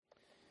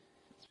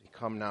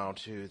come now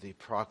to the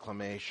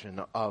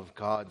proclamation of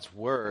God's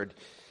Word,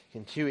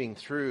 continuing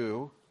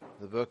through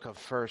the book of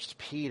 1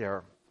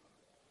 Peter,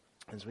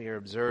 as we are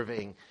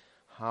observing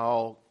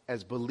how,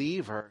 as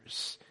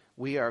believers,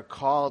 we are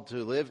called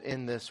to live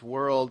in this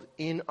world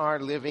in our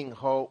living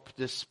hope,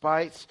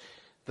 despite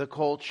the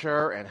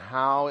culture and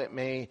how it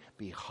may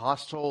be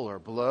hostile or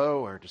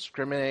blow or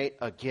discriminate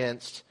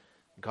against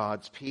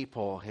God's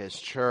people, His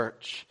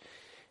church.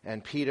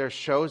 And Peter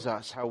shows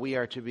us how we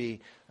are to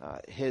be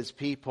His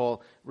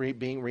people,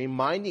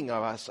 reminding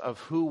us of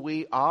who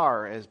we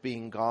are as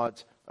being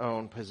God's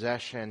own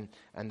possession,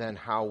 and then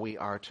how we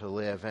are to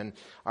live. And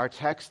our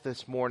text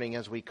this morning,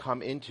 as we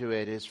come into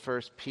it, is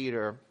 1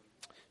 Peter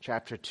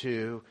chapter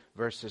 2,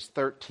 verses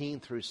 13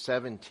 through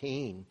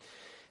 17.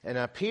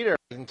 And Peter,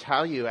 I can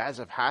tell you as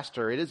a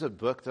pastor, it is a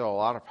book that a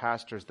lot of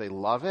pastors, they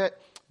love it,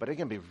 but it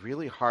can be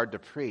really hard to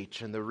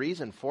preach. And the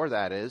reason for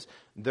that is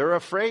they're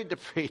afraid to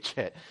preach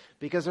it,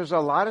 because there's a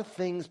lot of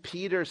things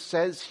Peter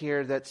says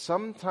here that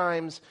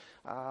sometimes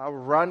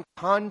run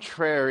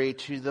contrary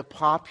to the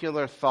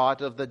popular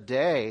thought of the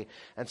day.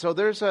 And so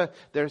there's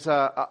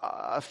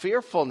a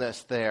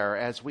fearfulness there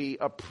as we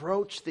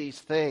approach these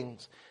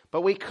things.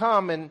 But we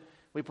come and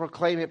we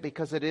proclaim it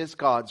because it is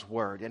God's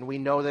word, and we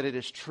know that it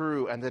is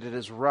true and that it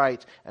is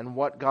right, and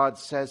what God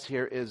says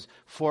here is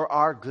for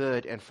our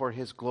good and for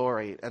His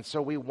glory. And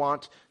so we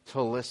want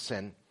to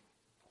listen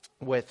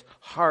with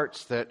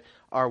hearts that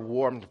are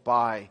warmed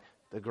by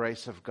the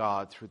grace of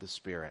God through the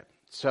Spirit.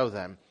 So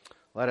then,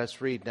 let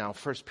us read now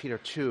 1 Peter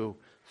 2,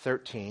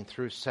 13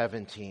 through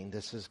 17.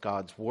 This is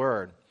God's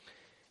word.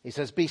 He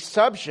says, "Be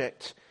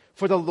subject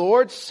for the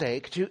Lord's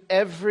sake to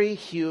every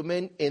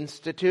human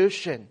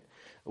institution,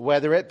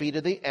 whether it be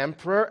to the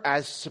emperor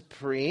as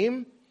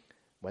supreme,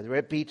 whether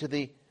it be to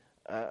the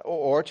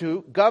or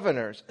to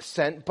governors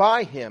sent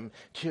by him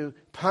to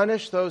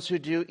punish those who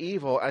do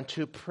evil and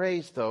to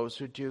praise those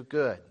who do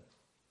good.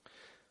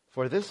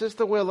 For this is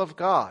the will of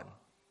God,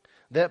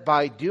 that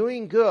by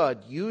doing good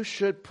you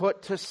should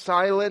put to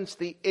silence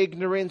the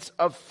ignorance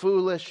of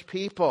foolish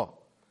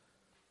people.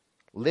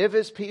 Live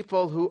as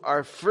people who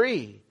are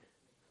free,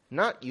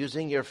 not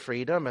using your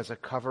freedom as a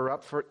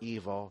cover-up for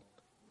evil,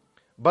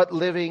 but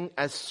living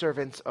as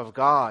servants of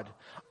God.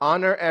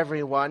 Honor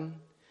everyone,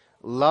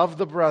 love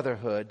the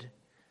brotherhood,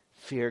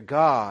 fear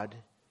God,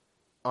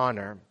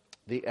 honor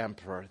the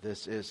emperor."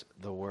 This is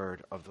the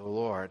word of the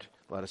Lord.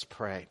 Let us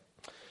pray.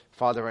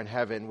 Father in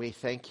heaven, we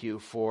thank you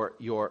for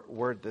your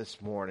word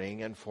this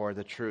morning and for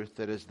the truth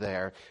that is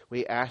there.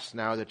 We ask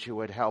now that you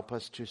would help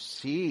us to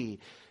see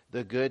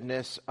the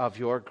goodness of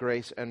your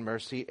grace and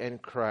mercy in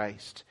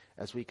Christ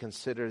as we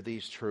consider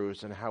these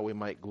truths and how we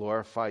might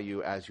glorify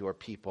you as your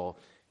people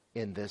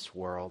in this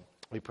world.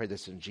 We pray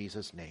this in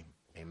Jesus' name.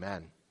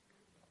 Amen.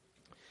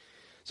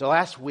 So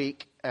last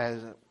week,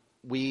 as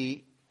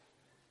we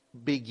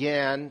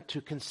began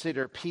to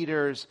consider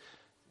Peter's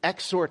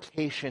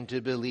exhortation to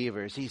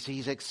believers,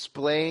 he's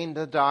explained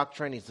the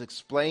doctrine, he's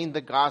explained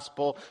the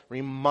gospel,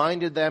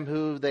 reminded them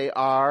who they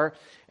are,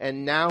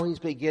 and now he's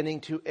beginning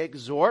to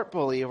exhort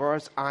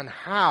believers on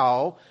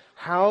how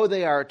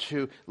they are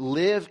to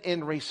live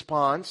in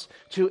response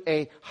to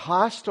a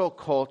hostile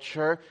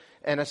culture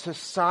and a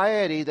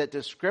society that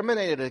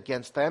discriminated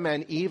against them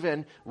and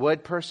even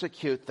would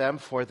persecute them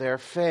for their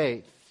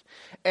faith.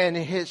 And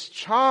his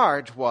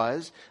charge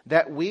was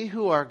that we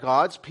who are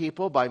God's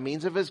people by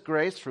means of His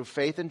grace through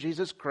faith in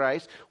Jesus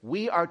Christ,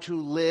 we are to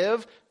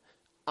live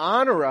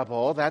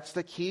honorable, that's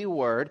the key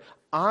word,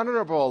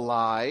 honorable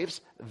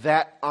lives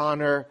that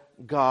honor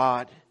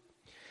God.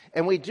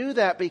 And we do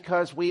that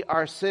because we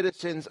are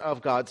citizens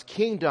of God's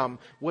kingdom,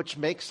 which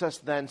makes us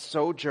then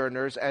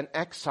sojourners and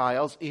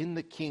exiles in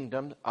the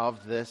kingdom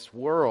of this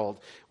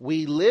world.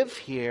 We live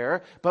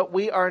here, but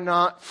we are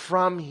not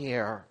from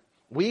here.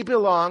 We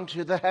belong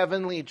to the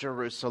heavenly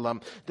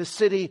Jerusalem, the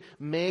city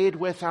made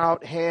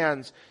without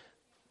hands.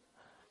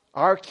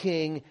 Our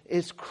King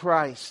is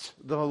Christ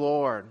the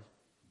Lord.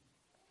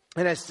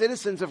 And as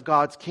citizens of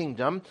God's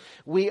kingdom,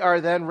 we are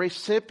then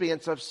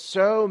recipients of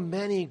so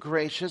many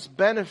gracious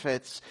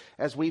benefits.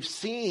 As we've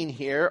seen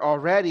here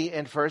already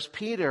in 1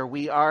 Peter,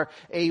 we are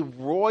a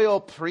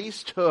royal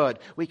priesthood.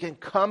 We can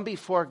come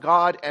before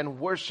God and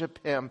worship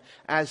Him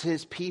as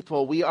His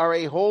people. We are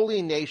a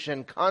holy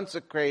nation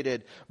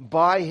consecrated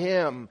by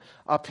Him,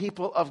 a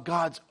people of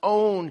God's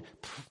own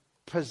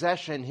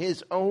possession,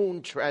 His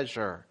own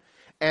treasure.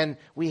 And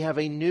we have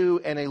a new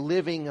and a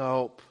living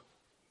hope.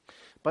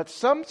 But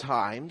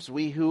sometimes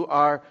we who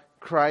are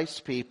Christ's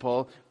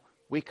people,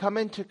 we come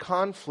into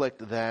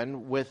conflict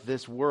then with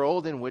this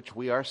world in which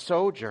we are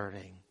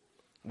sojourning.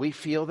 We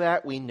feel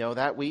that, we know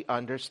that, we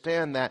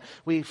understand that.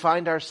 We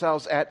find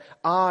ourselves at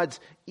odds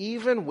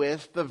even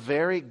with the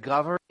very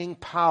governing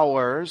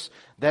powers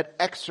that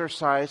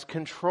exercise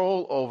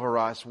control over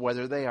us,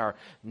 whether they are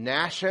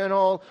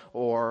national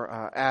or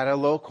at a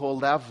local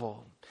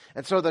level.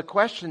 And so the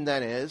question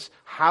then is,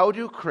 how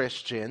do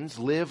Christians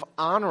live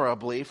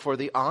honorably for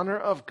the honor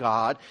of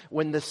God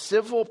when the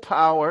civil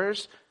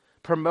powers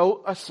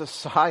promote a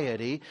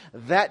society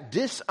that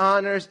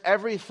dishonors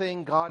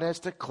everything God has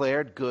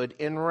declared good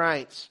and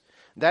right?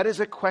 That is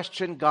a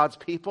question God's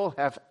people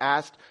have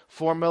asked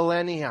for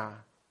millennia.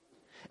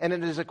 And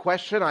it is a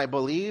question, I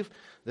believe,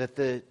 that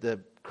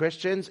the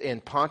Christians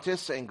in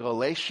Pontus and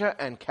Galatia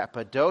and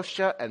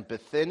Cappadocia and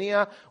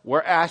Bithynia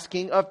were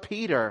asking of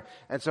Peter.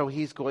 And so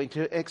he's going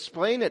to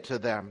explain it to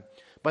them.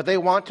 But they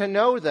want to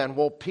know then,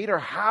 well, Peter,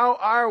 how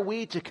are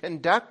we to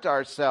conduct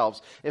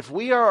ourselves? If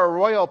we are a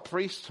royal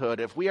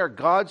priesthood, if we are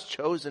God's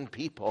chosen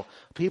people,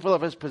 people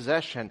of his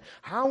possession,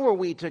 how are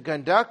we to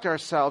conduct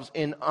ourselves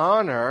in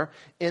honor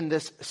in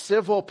this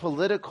civil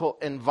political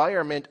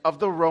environment of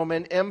the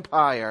Roman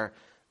Empire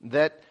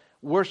that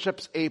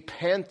worships a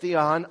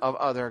pantheon of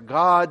other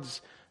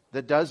gods,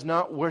 that does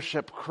not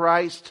worship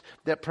Christ,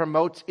 that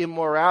promotes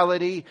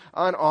immorality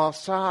on all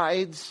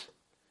sides,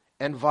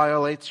 and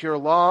violates your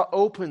law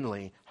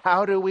openly?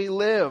 How do we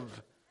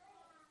live?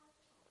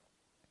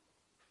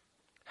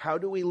 How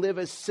do we live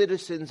as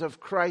citizens of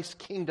Christ's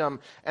kingdom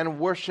and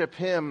worship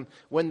him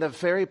when the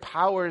very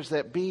powers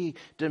that be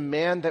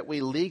demand that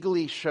we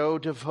legally show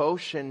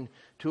devotion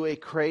to a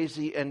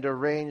crazy and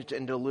deranged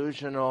and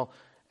delusional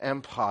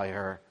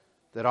empire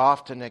that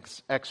often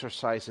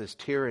exercises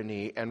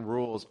tyranny and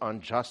rules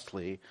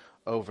unjustly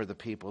over the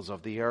peoples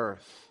of the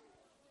earth?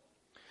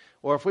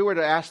 Or if we were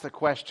to ask the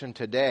question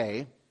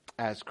today,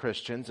 as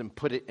Christians, and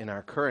put it in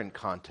our current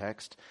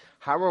context,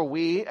 how are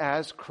we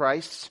as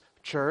Christ's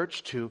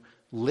church to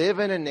live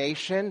in a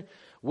nation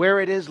where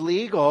it is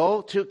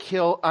legal to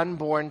kill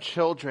unborn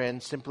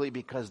children simply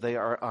because they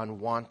are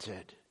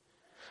unwanted?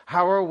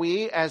 How are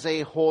we as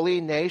a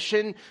holy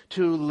nation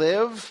to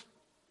live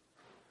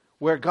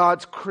where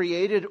God's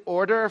created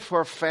order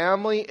for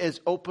family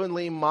is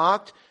openly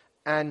mocked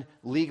and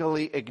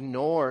legally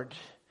ignored?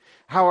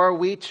 How are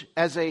we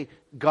as a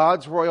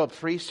God's royal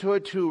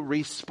priesthood to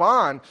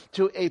respond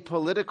to a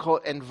political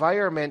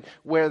environment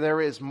where there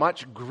is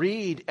much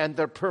greed and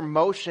the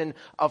promotion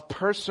of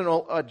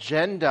personal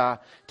agenda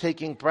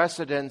taking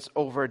precedence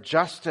over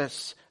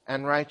justice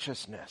and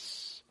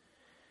righteousness?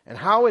 And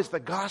how is the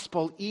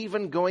gospel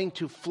even going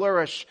to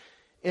flourish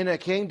in a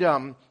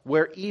kingdom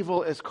where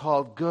evil is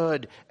called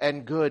good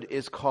and good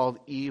is called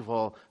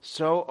evil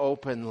so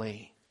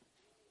openly?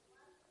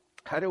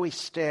 How do we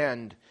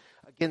stand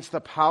against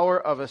the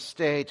power of a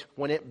state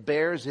when it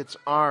bears its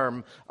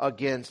arm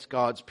against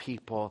God's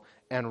people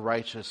and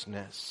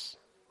righteousness?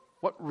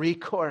 What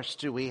recourse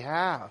do we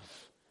have?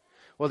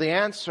 Well, the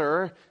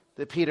answer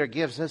that Peter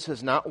gives us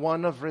is not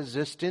one of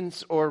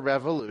resistance or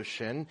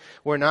revolution.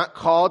 We're not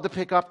called to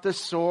pick up the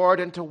sword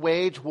and to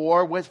wage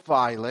war with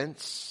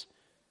violence.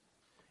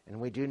 And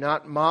we do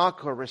not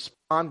mock or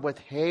respond with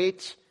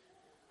hate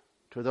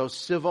to those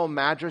civil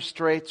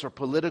magistrates or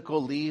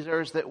political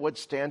leaders that would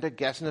stand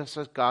against us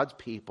as God's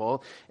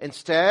people.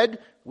 Instead,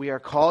 we are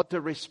called to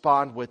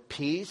respond with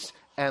peace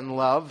and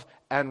love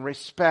and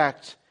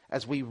respect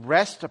as we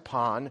rest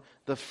upon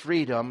the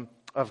freedom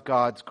of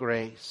God's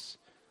grace.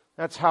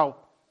 That's how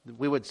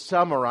we would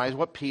summarize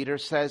what Peter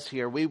says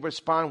here. We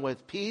respond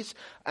with peace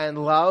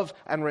and love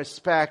and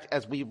respect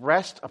as we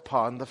rest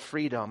upon the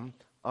freedom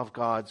of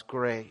God's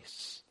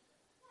grace.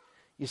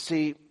 You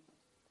see,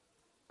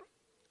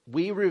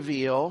 we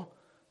reveal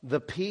the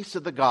peace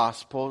of the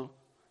gospel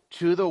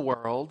to the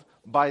world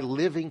by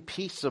living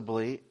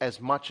peaceably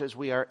as much as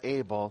we are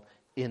able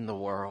in the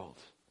world.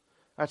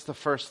 That's the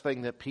first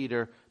thing that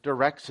Peter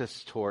directs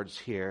us towards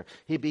here.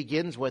 He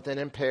begins with an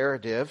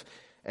imperative,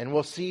 and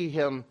we'll see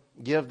him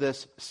give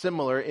this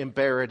similar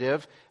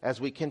imperative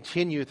as we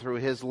continue through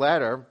his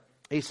letter.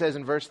 He says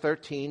in verse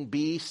 13,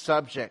 be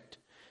subject.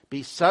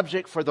 Be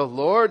subject for the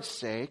Lord's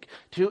sake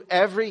to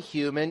every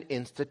human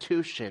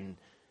institution.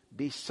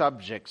 Be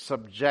subject,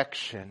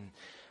 subjection.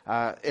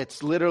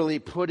 It's literally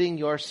putting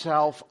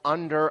yourself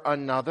under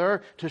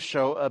another to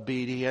show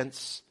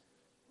obedience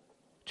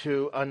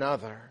to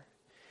another.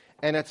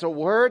 And it's a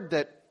word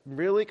that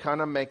really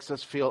kind of makes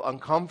us feel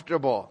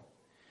uncomfortable.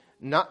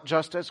 Not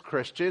just as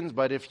Christians,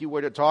 but if you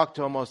were to talk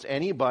to almost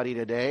anybody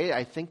today,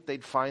 I think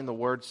they'd find the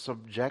word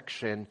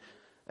subjection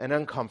an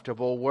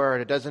uncomfortable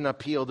word. It doesn't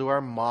appeal to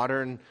our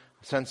modern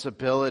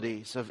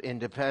sensibilities of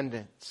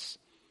independence.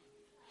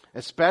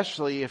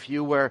 Especially if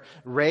you were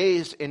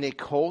raised in a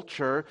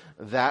culture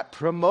that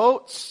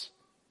promotes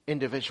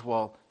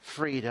individual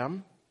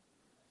freedom.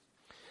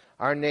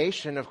 Our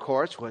nation, of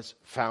course, was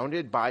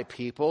founded by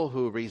people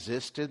who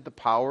resisted the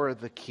power of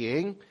the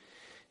king.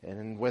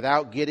 And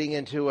without getting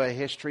into a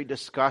history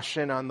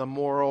discussion on the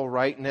moral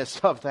rightness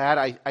of that,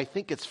 I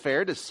think it's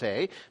fair to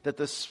say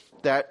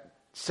that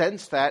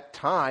since that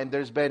time,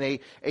 there's been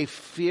a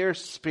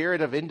fierce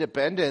spirit of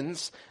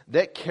independence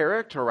that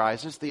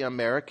characterizes the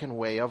American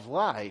way of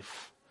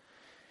life.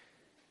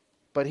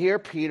 But here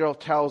Peter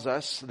tells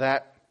us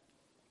that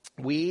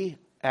we,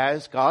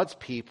 as God's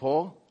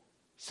people,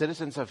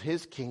 citizens of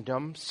his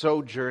kingdom,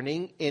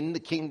 sojourning in the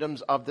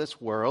kingdoms of this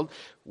world,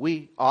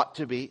 we ought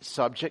to be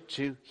subject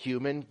to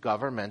human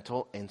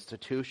governmental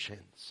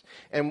institutions.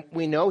 And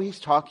we know he's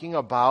talking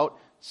about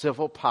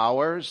civil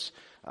powers,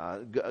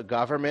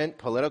 government,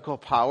 political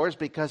powers,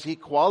 because he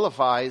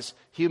qualifies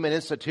human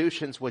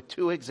institutions with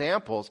two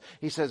examples.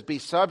 He says, be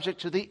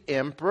subject to the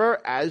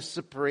emperor as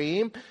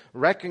supreme,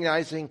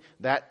 recognizing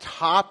that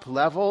top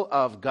level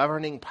of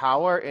governing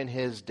power in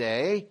his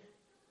day,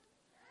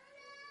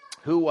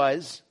 who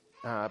was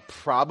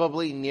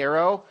probably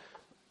Nero,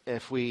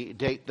 if we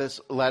date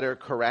this letter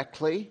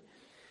correctly.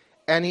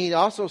 And he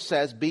also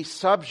says, be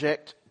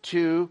subject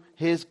to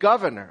his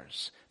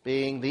governors,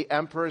 being the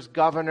emperor's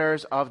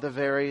governors of the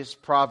various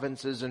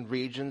provinces and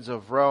regions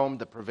of Rome,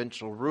 the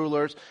provincial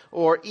rulers,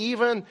 or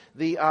even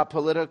the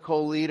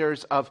political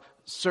leaders of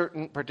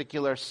certain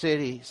particular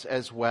cities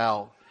as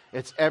well.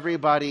 It's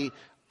everybody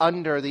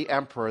under the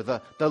emperor,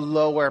 the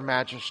lower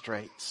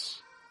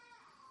magistrates.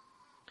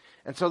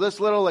 And so this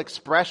little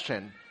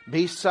expression,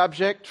 be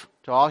subject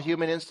to all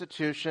human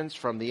institutions,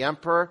 from the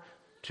emperor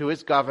to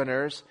his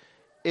governors,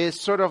 is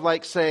sort of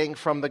like saying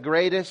from the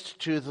greatest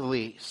to the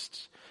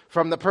least.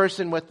 From the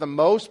person with the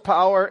most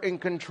power and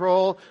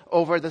control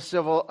over the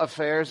civil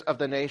affairs of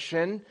the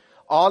nation,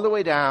 all the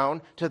way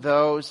down to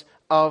those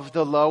of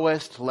the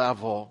lowest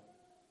level.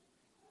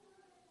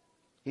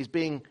 He's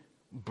being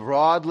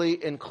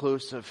broadly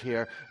inclusive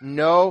here.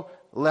 No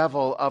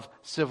level of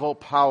civil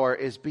power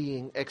is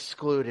being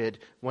excluded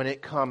when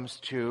it comes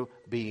to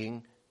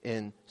being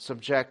in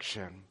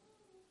subjection.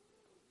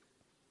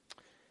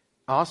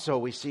 Also,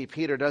 we see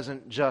Peter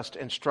doesn't just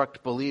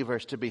instruct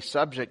believers to be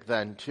subject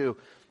then to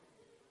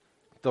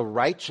the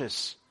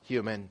righteous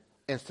human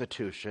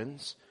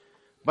institutions,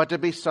 but to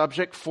be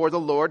subject for the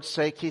Lord's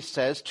sake, he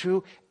says,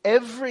 to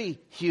every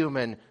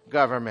human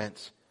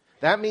government.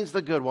 That means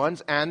the good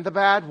ones and the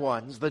bad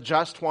ones, the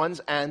just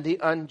ones and the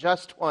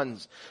unjust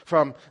ones,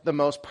 from the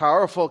most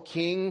powerful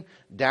king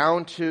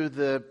down to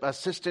the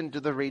assistant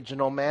to the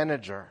regional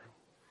manager.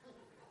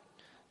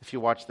 If you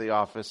watch The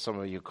Office, some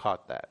of you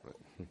caught that.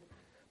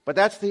 But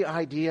that's the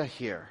idea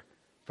here.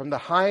 From the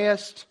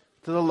highest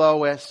to the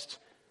lowest,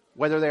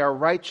 whether they are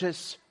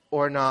righteous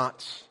or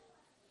not.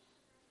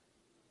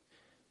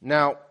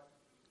 Now,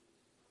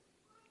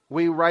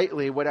 we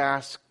rightly would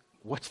ask,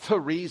 what's the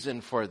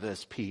reason for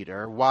this,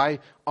 Peter? Why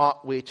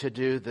ought we to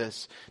do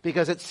this?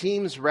 Because it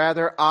seems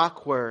rather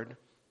awkward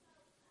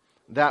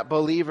that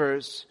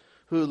believers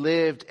who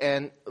lived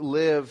and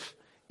live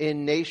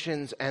in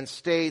nations and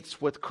states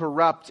with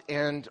corrupt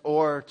and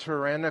or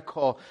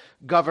tyrannical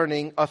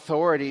governing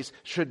authorities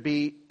should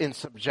be in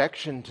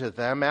subjection to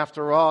them.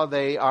 After all,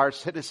 they are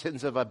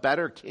citizens of a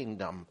better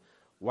kingdom.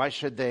 Why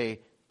should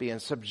they be in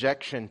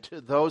subjection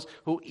to those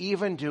who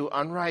even do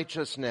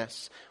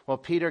unrighteousness? Well,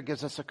 Peter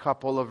gives us a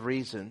couple of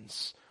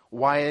reasons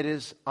why it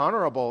is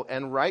honorable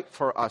and right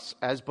for us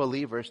as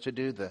believers to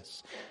do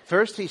this.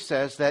 First, he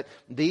says that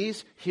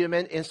these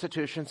human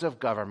institutions of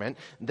government,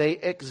 they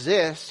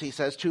exist, he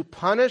says, to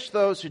punish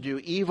those who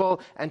do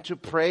evil and to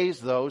praise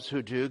those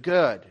who do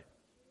good.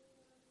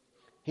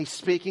 He's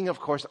speaking, of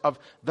course, of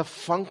the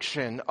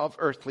function of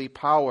earthly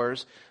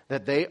powers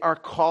that they are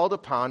called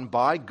upon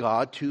by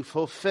God to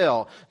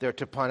fulfill. They're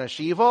to punish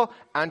evil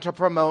and to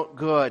promote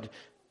good.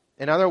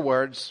 In other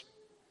words,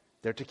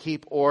 they're to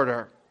keep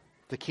order,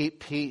 to keep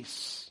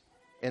peace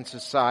in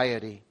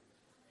society.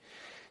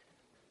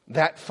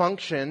 That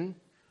function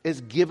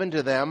is given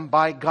to them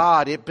by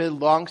God. It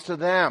belongs to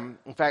them.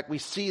 In fact, we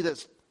see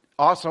this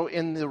also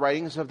in the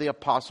writings of the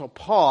Apostle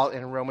Paul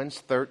in Romans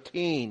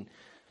 13,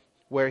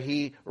 where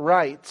he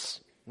writes,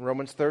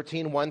 Romans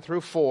 13, 1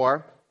 through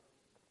 4,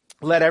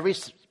 let every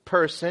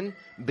person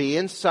be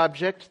in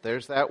subject,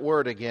 there's that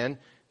word again,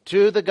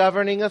 to the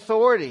governing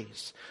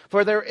authorities.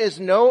 For there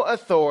is no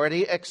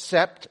authority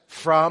except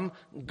from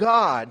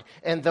God,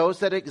 and those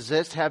that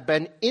exist have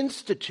been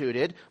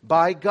instituted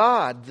by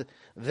God.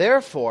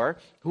 Therefore,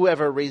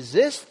 whoever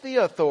resists the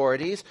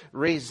authorities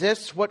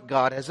resists what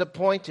God has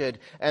appointed,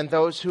 and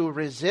those who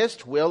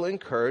resist will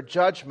incur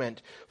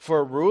judgment.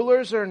 For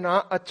rulers are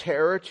not a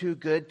terror to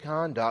good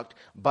conduct,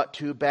 but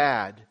to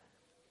bad.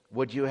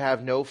 Would you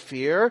have no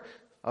fear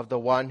of the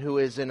one who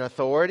is in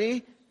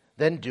authority?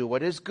 Then do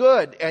what is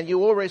good, and you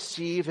will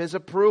receive his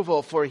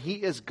approval, for he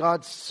is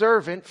God's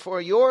servant for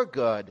your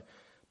good.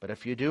 But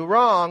if you do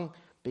wrong,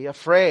 be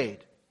afraid,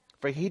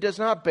 for he does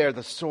not bear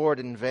the sword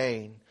in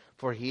vain,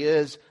 for he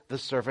is the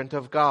servant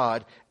of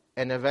God,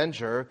 an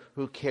avenger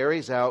who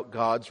carries out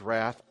God's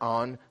wrath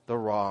on the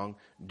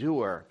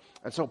wrongdoer.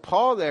 And so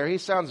Paul there, he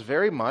sounds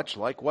very much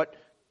like what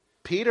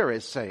Peter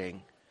is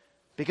saying,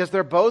 because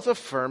they're both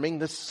affirming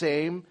the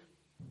same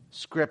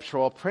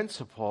scriptural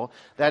principle,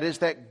 that is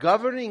that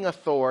governing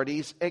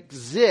authorities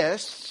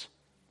exist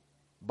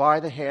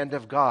by the hand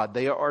of God.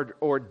 They are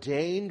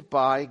ordained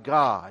by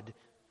God.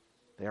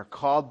 They are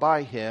called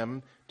by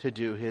him to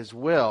do his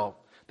will.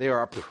 They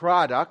are a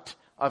product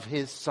of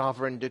his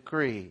sovereign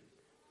decree.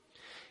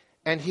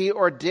 And he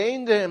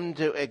ordained them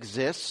to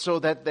exist so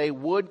that they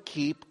would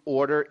keep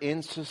order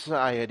in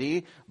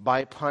society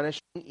by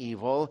punishing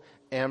evil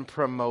and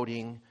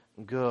promoting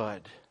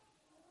good.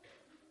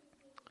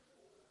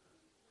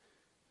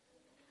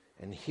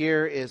 And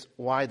here is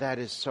why that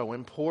is so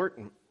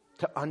important.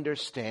 to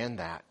understand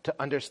that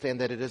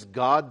it is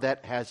God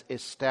that has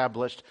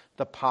established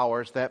the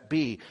powers that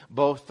be,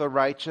 both the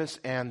righteous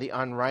and the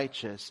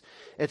unrighteous.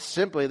 It's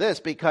simply this,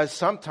 because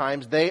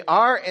sometimes they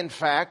are in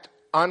fact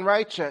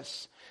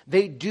unrighteous.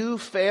 They do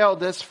fail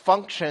this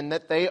function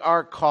that they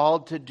are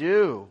called to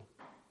do.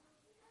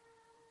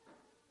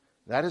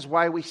 That is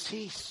why we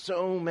see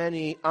so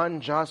many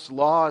unjust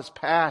laws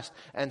passed,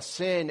 and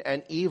sin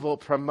and evil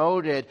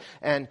promoted,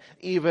 and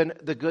even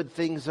the good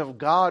things of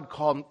God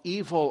called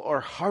evil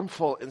or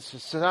harmful in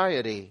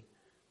society.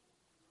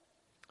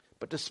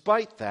 But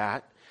despite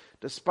that,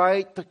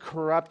 despite the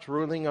corrupt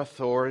ruling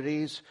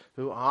authorities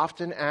who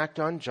often act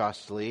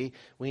unjustly,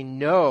 we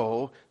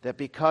know that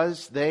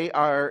because they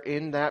are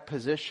in that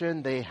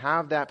position, they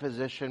have that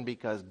position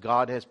because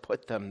God has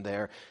put them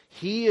there.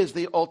 He is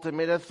the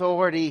ultimate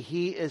authority.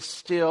 He is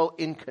still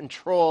in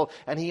control,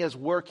 and He is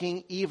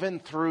working even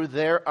through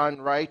their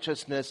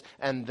unrighteousness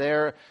and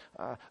their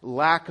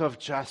lack of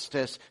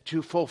justice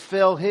to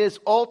fulfill His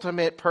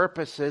ultimate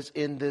purposes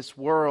in this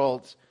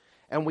world.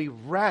 And we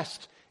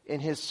rest in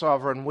His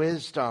sovereign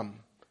wisdom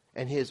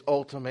and His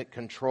ultimate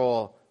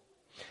control.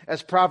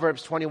 As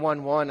Proverbs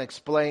 21:1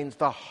 explains,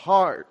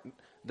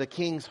 the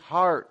king's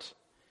heart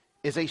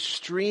is a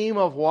stream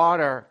of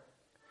water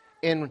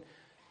in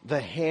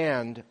the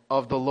hand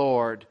of the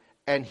Lord,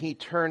 and He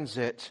turns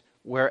it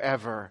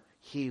wherever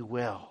He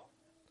will.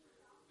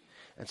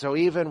 And so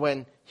even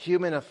when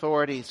human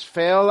authorities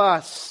fail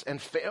us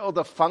and fail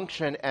to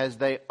function as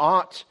they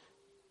ought,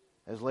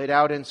 as laid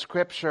out in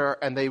Scripture,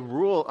 and they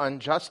rule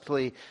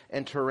unjustly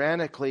and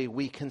tyrannically,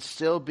 we can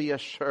still be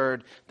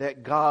assured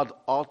that God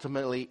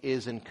ultimately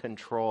is in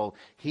control.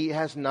 He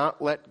has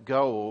not let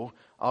go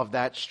of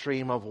that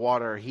stream of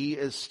water. He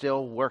is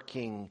still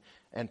working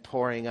and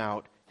pouring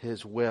out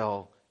His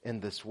will in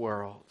this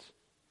world.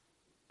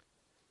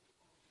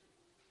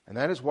 And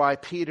that is why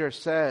Peter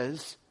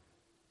says,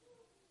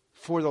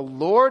 for the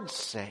Lord's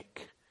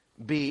sake,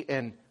 be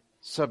in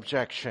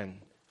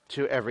subjection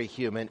to every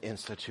human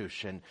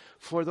institution.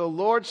 For the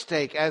Lord's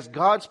sake, as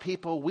God's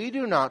people, we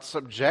do not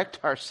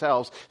subject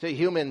ourselves to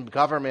human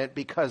government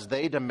because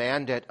they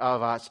demand it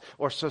of us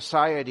or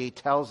society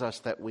tells us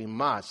that we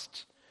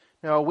must.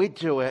 No, we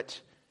do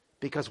it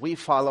because we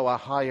follow a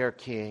higher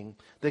king,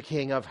 the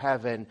King of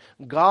heaven.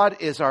 God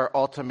is our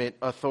ultimate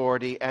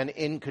authority and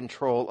in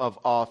control of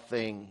all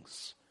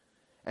things.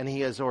 And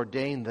He has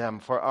ordained them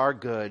for our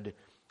good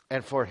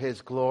and for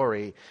His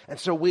glory. And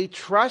so we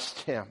trust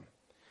Him.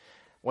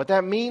 What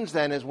that means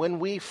then is when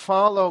we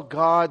follow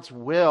God's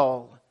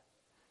will,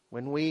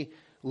 when we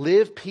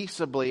live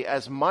peaceably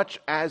as much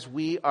as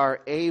we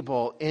are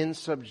able in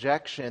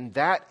subjection,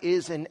 that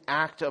is an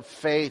act of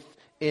faith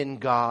in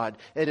God.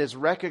 It is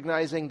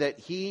recognizing that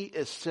He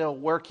is still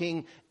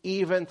working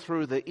even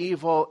through the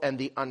evil and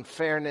the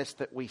unfairness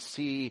that we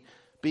see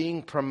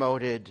being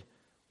promoted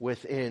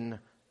within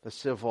the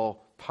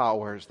civil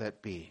powers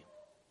that be.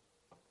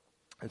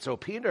 And so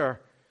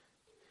Peter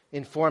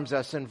informs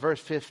us in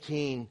verse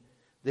 15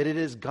 that it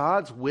is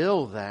God's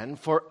will then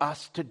for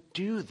us to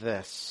do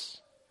this.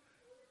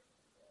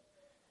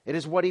 It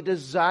is what He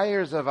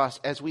desires of us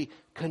as we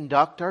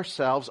conduct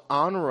ourselves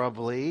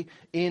honorably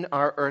in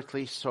our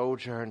earthly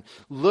sojourn,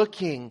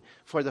 looking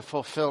for the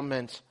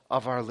fulfillment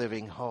of our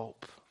living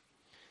hope.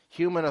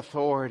 Human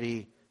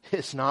authority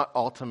is not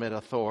ultimate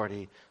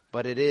authority,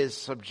 but it is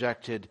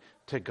subjected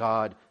to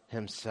God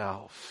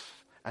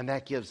Himself. And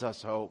that gives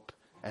us hope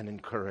and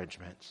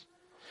encouragement.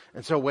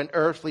 And so when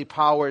earthly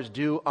powers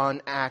do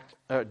act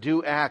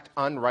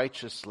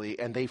unrighteously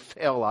and they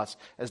fail us,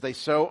 as they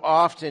so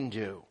often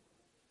do,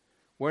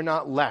 we're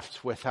not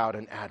left without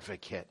an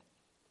advocate.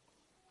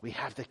 We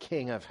have the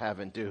King of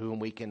heaven to whom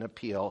we can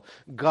appeal,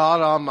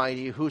 God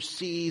Almighty, who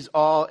sees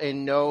all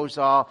and knows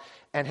all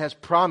and has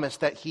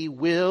promised that He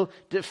will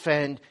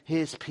defend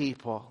His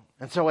people.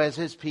 And so as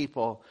His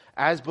people,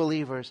 as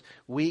believers,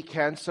 we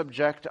can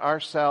subject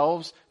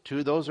ourselves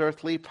to those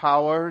earthly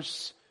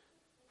powers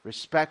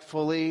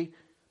respectfully,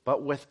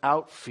 but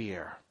without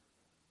fear,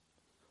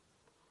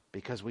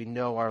 because we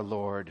know our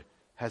Lord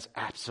has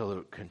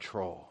absolute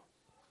control.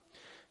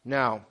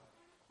 Now,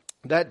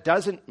 that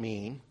doesn't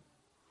mean,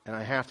 and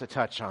I have to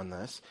touch on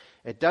this,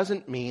 it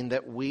doesn't mean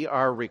that we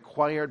are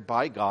required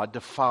by God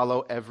to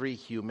follow every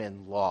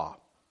human law.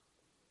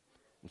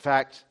 In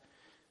fact,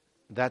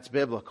 that's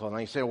biblical. And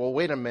you say, well,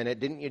 wait a minute,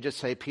 didn't you just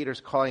say Peter's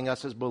calling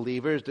us as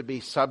believers to be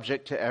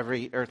subject to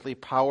every earthly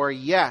power?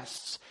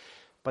 Yes.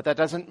 But that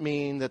doesn't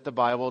mean that the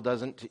Bible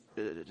doesn't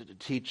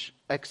teach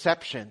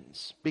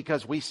exceptions,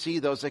 because we see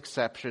those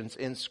exceptions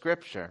in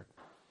Scripture.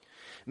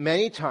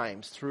 Many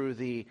times through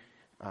the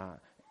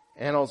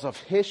annals of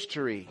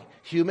history,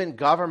 human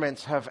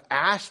governments have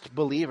asked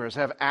believers,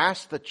 have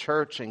asked the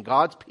church and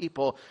God's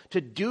people to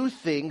do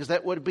things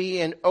that would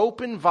be an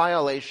open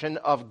violation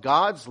of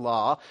God's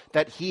law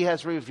that He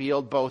has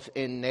revealed both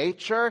in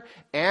nature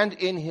and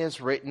in His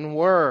written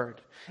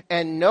word.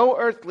 And no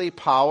earthly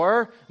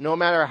power, no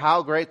matter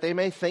how great they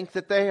may think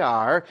that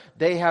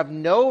they have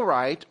no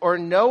right or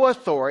no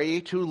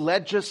authority to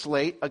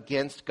legislate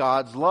against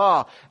God's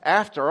law.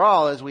 After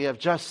all, as we have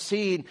just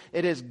seen,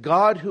 it is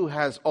God who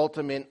has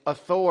ultimate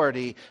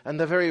authority. And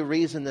the very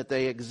reason that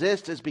they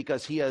exist is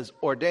because He has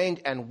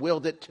ordained and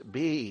willed it to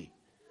be.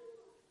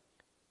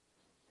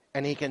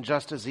 And He can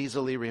just as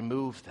easily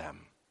remove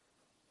them.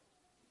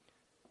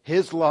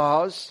 His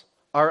laws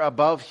are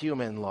above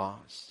human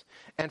laws.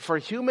 And for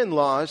human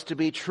laws to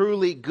be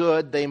truly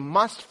good, they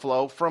must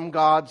flow from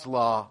God's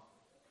law.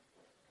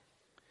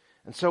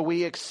 And so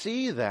we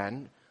see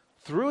then,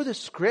 through the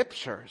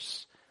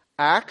Scriptures,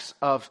 acts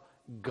of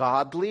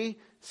godly,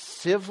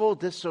 civil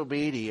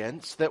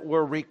disobedience that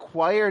were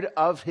required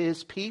of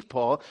His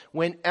people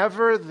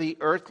whenever the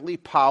earthly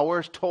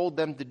powers told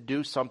them to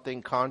do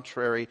something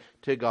contrary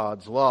to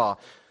God's law.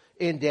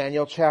 In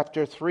Daniel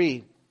chapter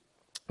 3,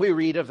 we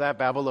read of that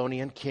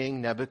Babylonian king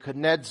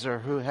Nebuchadnezzar,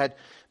 who had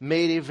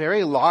made a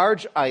very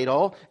large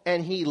idol,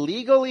 and he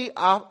legally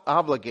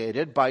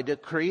obligated by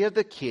decree of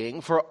the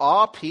king for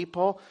all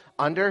people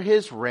under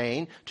his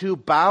reign to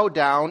bow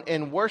down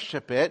and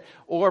worship it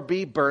or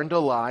be burned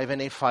alive in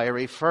a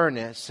fiery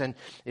furnace. And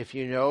if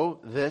you know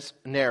this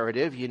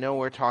narrative, you know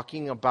we're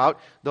talking about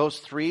those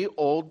three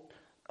Old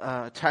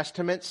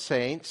Testament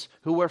saints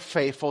who were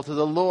faithful to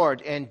the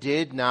Lord and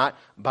did not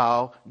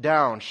bow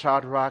down.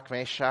 Shadrach,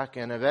 Meshach,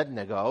 and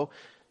Abednego.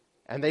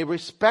 And they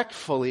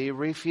respectfully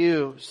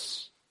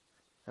refuse.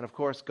 And of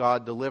course,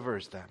 God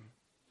delivers them.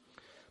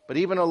 But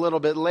even a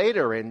little bit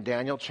later in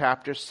Daniel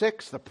chapter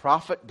 6, the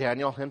prophet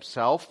Daniel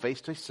himself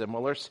faced a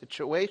similar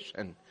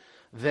situation.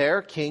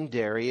 There, King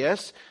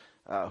Darius,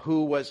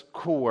 who was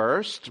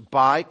coerced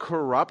by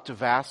corrupt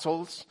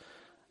vassals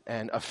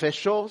and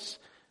officials,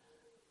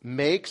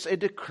 makes a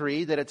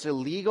decree that it's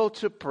illegal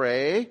to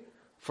pray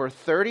for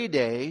 30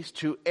 days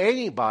to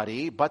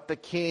anybody but the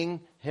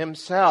king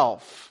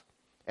himself.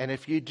 And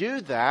if you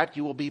do that,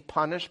 you will be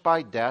punished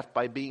by death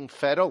by being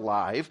fed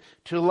alive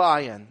to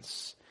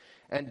lions.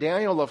 And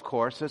Daniel, of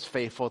course, is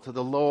faithful to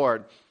the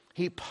Lord.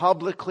 He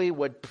publicly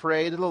would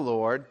pray to the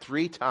Lord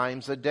 3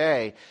 times a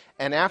day.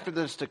 And after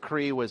this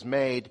decree was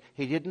made,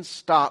 he didn't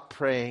stop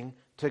praying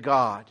to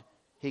God.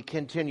 He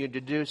continued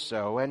to do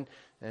so. And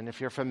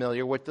if you're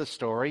familiar with the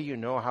story, you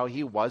know how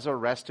he was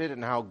arrested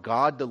and how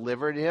God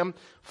delivered him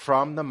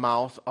from the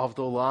mouth of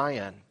the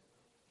lion.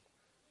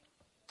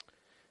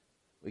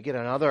 We get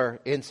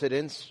another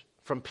incident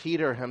from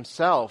Peter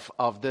himself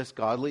of this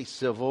godly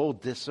civil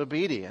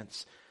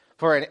disobedience.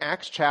 For in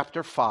Acts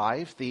chapter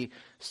 5, the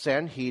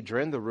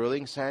Sanhedrin, the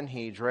ruling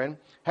Sanhedrin,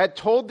 had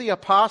told the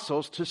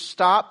apostles to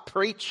stop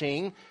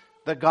preaching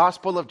the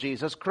gospel of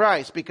Jesus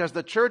Christ because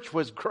the church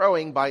was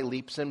growing by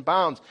leaps and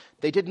bounds.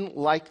 They didn't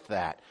like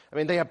that. I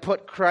mean, they had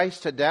put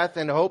Christ to death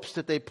in hopes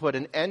that they put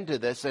an end to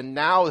this, and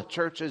now the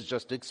church is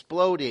just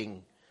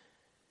exploding.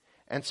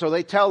 And so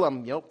they tell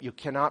them, you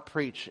cannot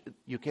preach,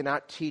 you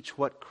cannot teach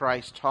what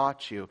Christ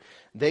taught you.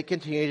 They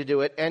continue to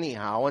do it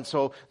anyhow, and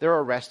so they're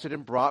arrested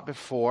and brought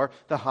before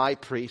the high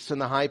priest.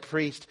 And the high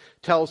priest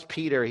tells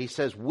Peter, he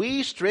says,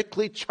 "We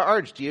strictly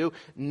charged you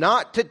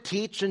not to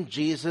teach in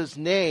Jesus'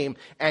 name,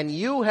 and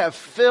you have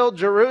filled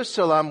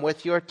Jerusalem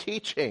with your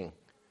teaching.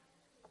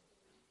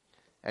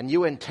 And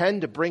you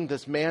intend to bring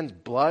this man's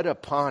blood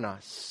upon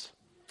us."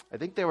 I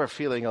think they were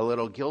feeling a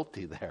little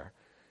guilty there.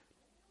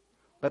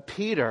 But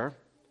Peter,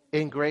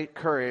 in great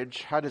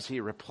courage, how does he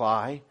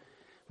reply?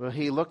 Well,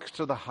 he looks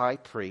to the high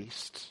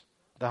priest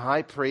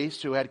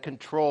who had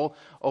control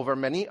over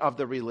many of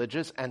the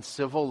religious and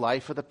civil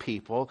life of the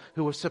people,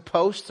 who was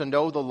supposed to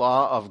know the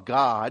law of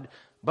God,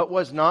 but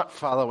was not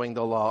following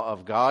the law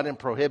of God and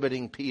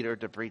prohibiting Peter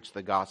to preach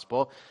the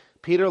gospel.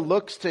 Peter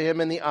looks to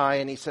him in the eye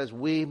and he says,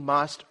 "We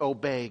must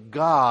obey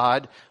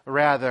God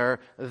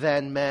rather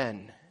than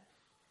men.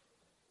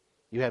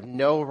 You have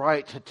no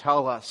right to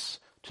tell us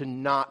to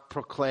not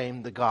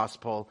proclaim the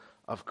gospel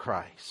of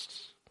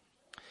Christ."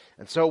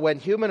 And so when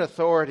human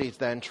authorities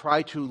then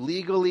try to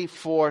legally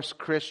force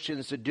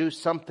Christians to do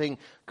something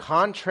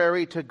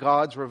contrary to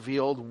God's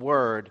revealed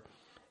word,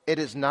 it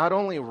is not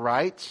only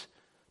right,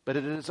 but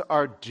it is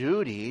our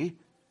duty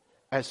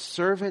as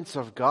servants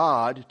of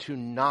God to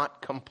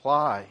not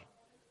comply.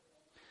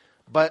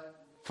 But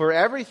for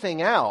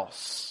everything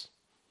else,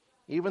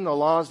 even the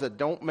laws that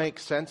don't make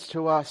sense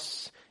to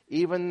us,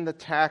 even the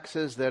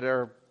taxes that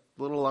are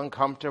a little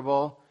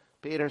uncomfortable,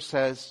 Peter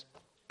says,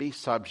 be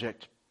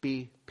subject,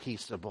 be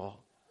peaceable.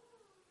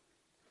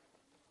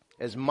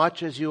 As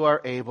much as you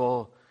are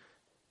able,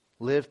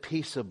 live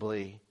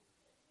peaceably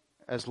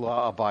as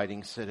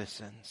law-abiding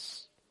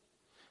citizens.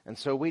 And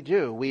so we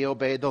do. We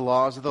obey the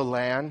laws of the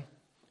land,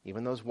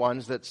 even those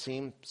ones that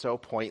seem so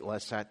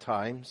pointless at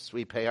times.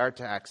 We pay our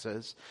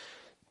taxes.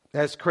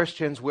 As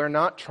Christians, we're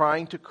not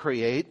trying to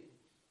create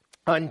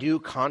undue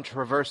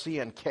controversy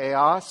and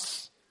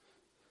chaos.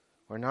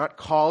 We're not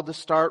called to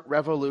start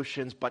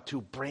revolutions, but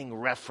to bring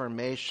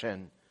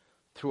reformation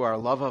through our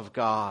love of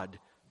God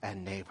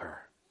and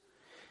neighbor.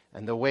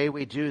 And the way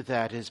we do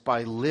that is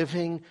by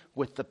living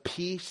with the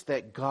peace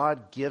that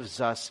God gives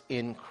us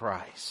in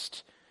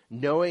Christ,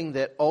 knowing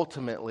that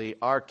ultimately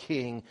our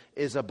King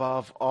is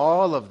above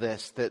all of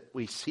this that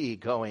we see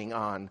going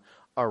on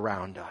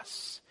around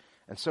us.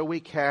 And so we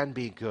can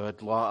be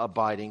good,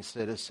 law-abiding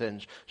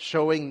citizens,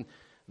 showing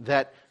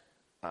that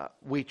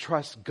we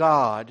trust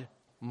God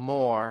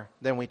more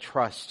than we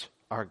trust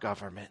our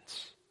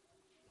government.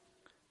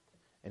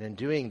 And in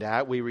doing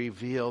that, we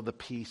reveal the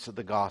peace of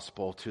the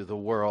gospel to the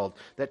world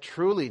that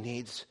truly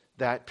needs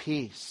that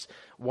peace.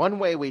 One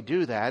way we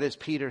do that, as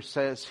Peter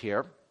says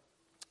here,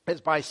 is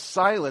by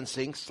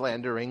silencing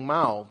slandering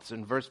mouths.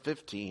 In verse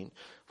 15,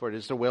 for it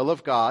is the will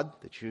of God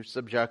that you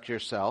subject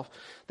yourself,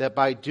 that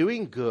by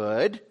doing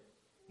good,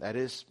 that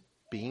is,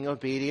 being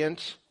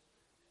obedient,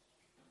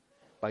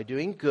 by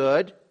doing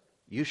good,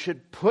 you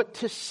should put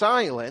to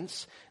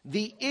silence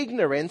the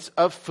ignorance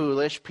of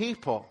foolish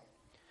people.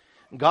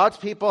 God's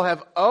people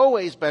have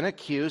always been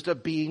accused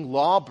of being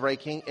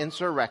law-breaking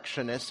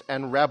insurrectionists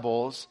and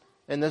rebels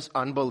in this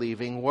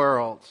unbelieving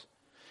world.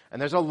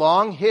 And there's a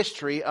long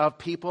history of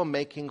people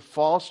making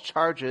false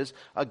charges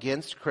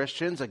against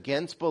Christians,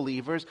 against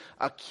believers,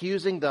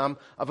 accusing them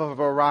of a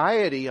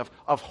variety of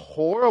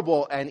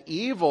horrible and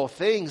evil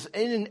things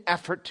in an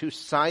effort to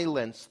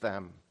silence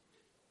them.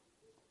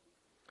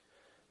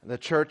 The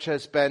church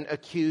has been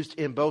accused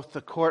in both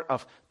the court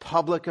of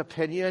public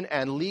opinion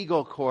and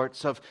legal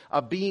courts of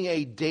being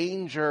a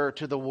danger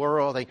to the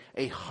world,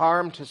 a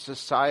harm to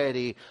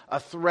society, a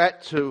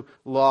threat to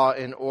law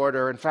and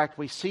order. In fact,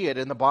 we see it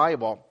in the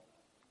Bible.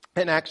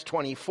 In Acts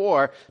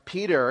 24,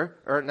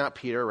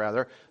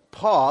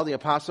 Paul, the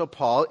Apostle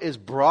Paul, is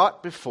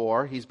brought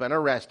before, he's been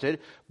arrested,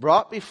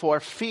 brought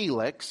before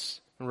Felix,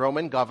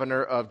 Roman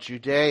governor of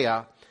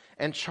Judea.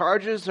 And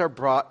charges are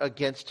brought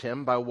against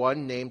him by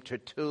one named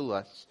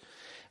Tertullus.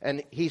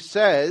 And he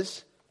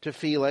says to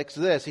Felix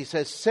this, he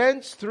says,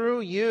 since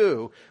through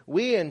you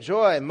we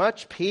enjoy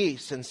much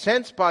peace, and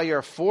since by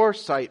your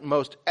foresight,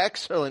 most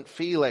excellent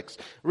Felix,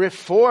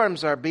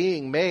 reforms are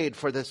being made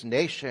for this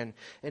nation,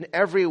 in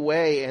every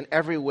way and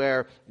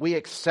everywhere we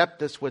accept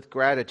this with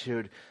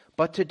gratitude.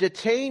 But to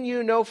detain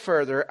you no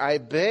further, I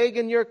beg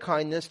in your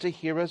kindness to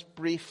hear us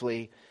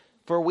briefly.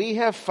 For we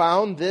have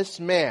found this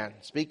man,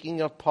 speaking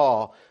of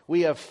Paul,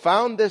 we have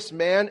found this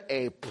man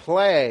a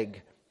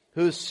plague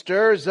who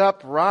stirs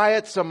up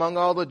riots among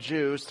all the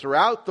Jews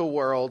throughout the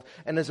world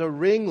and is a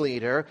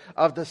ringleader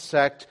of the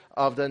sect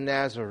of the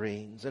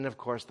Nazarenes. And of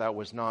course that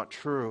was not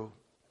true.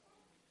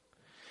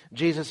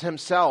 Jesus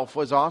himself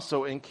was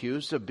also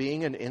accused of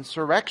being an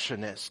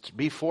insurrectionist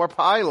before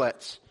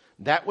Pilate.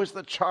 That was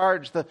the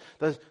charge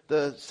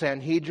the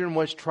Sanhedrin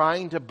was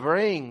trying to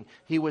bring.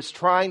 He was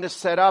trying to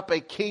set up a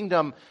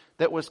kingdom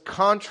that was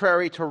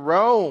contrary to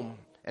Rome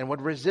and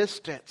would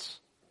resist it.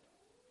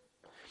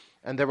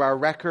 And there are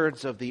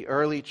records of the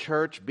early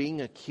church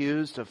being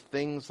accused of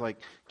things like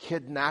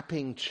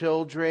kidnapping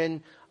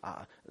children,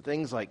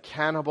 things like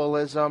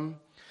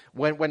cannibalism.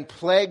 When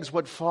plagues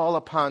would fall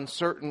upon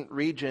certain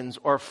regions,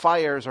 or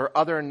fires or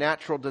other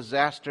natural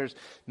disasters,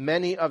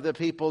 many of the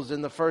peoples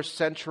in the first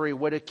century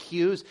would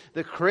accuse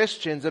the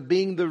Christians of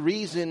being the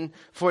reason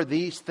for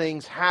these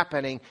things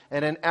happening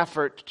in an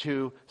effort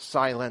to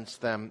silence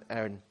them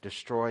and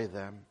destroy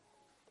them.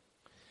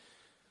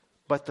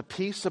 But the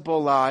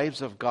peaceable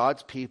lives of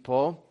God's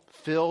people,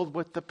 filled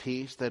with the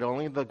peace that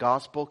only the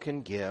gospel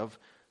can give,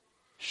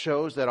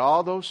 shows that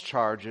all those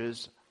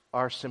charges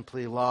are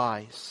simply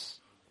lies.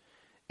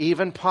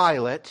 Even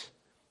Pilate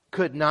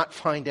could not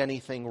find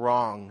anything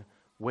wrong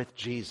with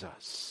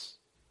Jesus.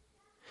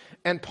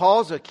 And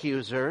Paul's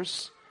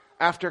accusers,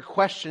 after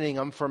questioning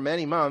him for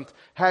many months,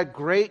 had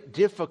great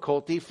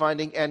difficulty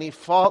finding any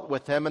fault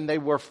with him, and they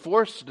were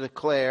forced to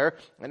declare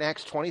in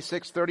Acts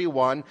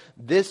 26:31,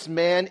 this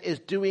man is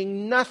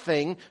doing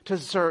nothing to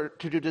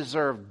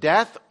deserve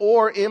death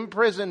or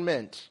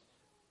imprisonment.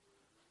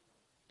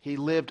 He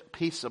lived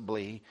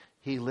peaceably,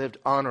 he lived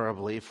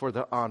honorably for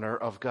the honor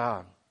of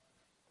God.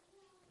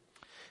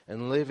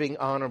 And living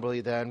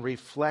honorably then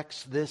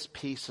reflects this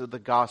piece of the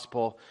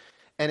gospel.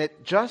 And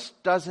it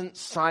just doesn't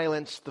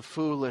silence the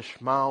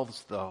foolish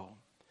mouths, though.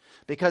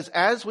 Because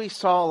as we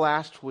saw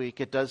last week,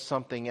 it does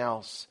something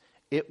else.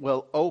 It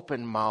will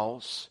open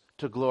mouths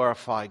to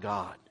glorify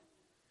God.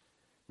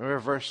 Remember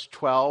verse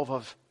 12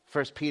 of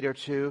 1 Peter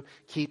 2,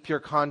 keep your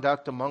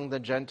conduct among the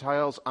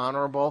Gentiles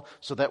honorable,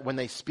 so that when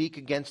they speak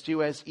against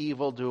you as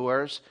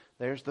evildoers,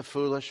 there's the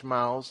foolish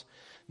mouths,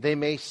 they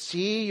may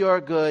see your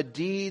good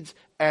deeds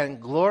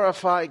and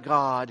glorify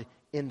God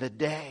in the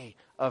day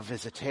of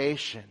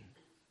visitation.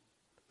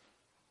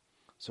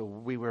 So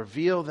we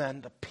reveal then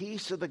the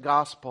peace of the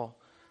gospel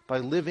by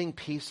living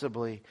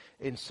peaceably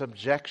in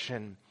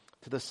subjection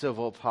to the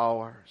civil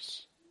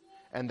powers.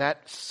 And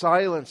that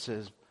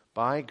silences,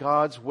 by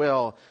God's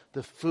will,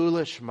 the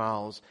foolish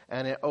mouths,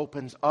 and it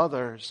opens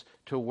others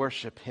to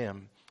worship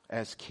Him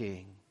as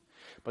King.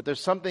 But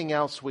there's something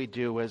else we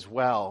do as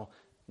well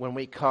when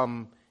we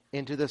come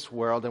into this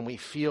world and we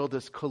feel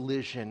this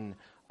collision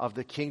of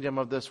the kingdom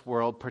of this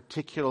world,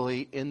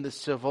 particularly in the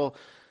civil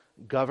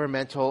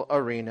governmental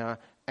arena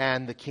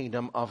and the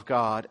kingdom of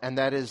God. And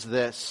that is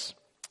this: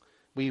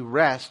 we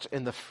rest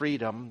in the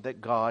freedom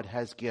that God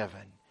has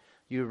given.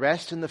 You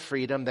rest in the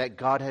freedom that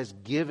God has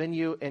given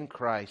you in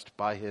Christ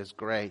by His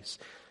grace.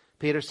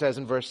 Peter says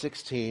in verse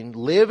 16,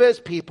 live as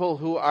people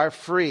who are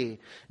free,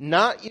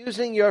 not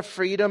using your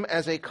freedom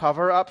as a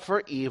cover-up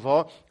for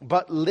evil,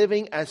 but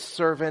living as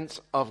servants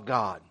of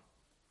God.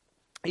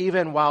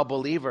 Even while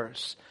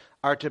believers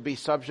are to be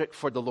subject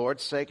for the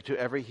Lord's sake to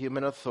every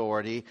human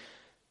authority,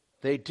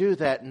 they do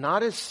that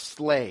not as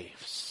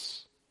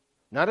slaves,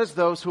 not as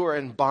those who are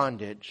in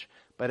bondage,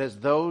 but as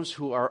those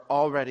who are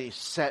already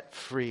set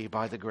free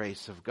by the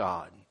grace of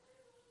God.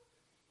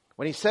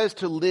 When he says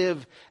to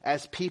live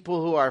as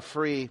people who are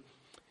free,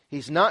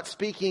 he's not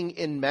speaking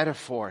in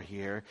metaphor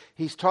here.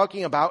 He's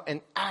talking about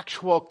an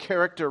actual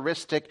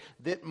characteristic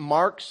that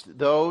marks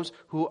those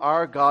who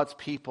are God's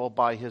people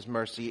by His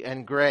mercy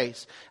and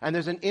grace. And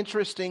there's an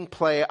interesting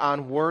play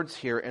on words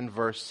here in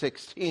verse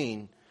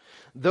 16.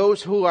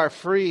 Those who are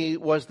free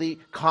was the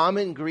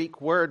common Greek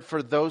word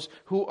for those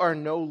who are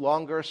no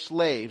longer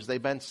slaves.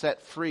 They've been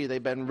set free.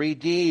 They've been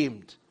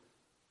redeemed.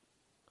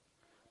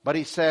 But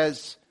he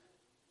says,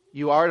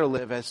 you are to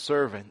live as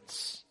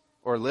servants,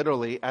 or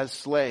literally as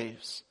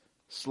slaves.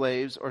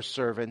 Slaves or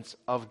servants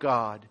of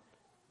God.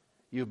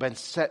 You've been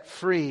set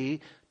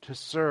free to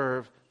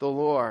serve the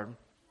Lord.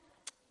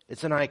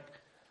 It's an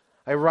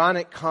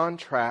ironic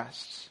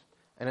contrast,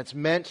 and it's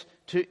meant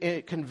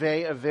to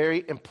convey a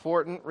very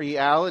important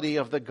reality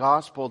of the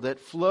gospel that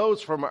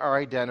flows from our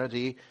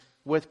identity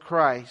with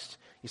Christ.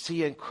 You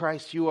see, in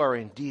Christ you are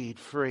indeed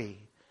free.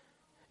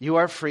 You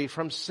are free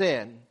from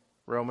sin,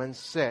 Romans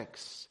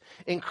 6.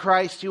 In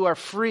Christ you are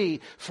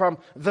free from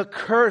the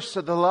curse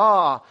of the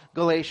law,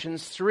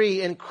 Galatians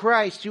 3. In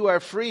Christ you are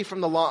free from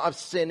the law of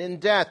sin and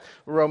death,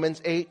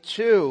 Romans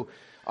 8:2.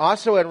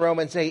 Also in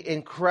Romans 8,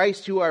 in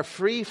Christ you are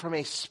free from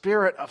a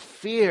spirit of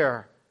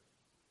fear.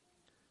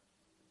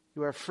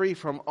 You are free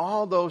from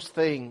all those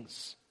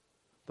things: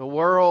 the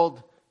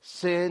world,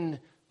 sin,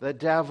 the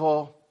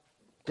devil,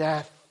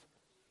 death.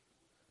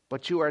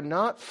 But you are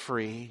not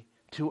free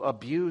to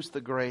abuse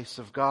the grace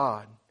of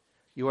God.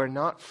 You are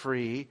not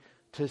free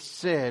to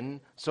sin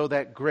so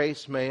that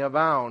grace may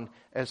abound,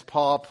 as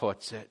Paul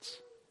puts it.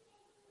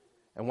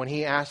 And when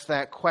he asks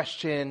that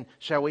question,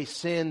 shall we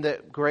sin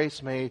that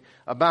grace may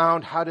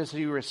abound? How does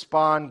he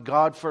respond?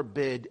 God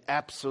forbid,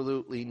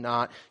 absolutely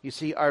not. You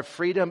see, our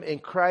freedom in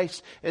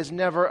Christ is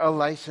never a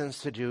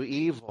license to do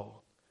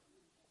evil.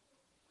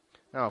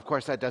 Now, of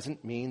course, that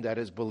doesn't mean that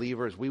as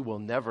believers we will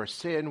never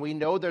sin. We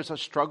know there's a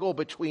struggle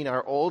between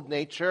our old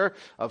nature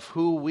of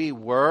who we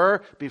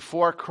were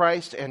before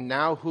Christ and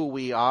now who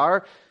we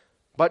are.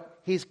 But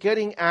he's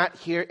getting at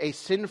here a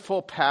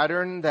sinful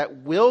pattern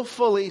that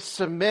willfully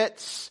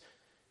submits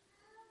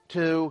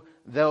to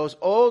those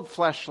old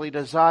fleshly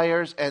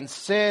desires and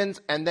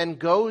sins, and then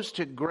goes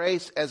to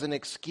grace as an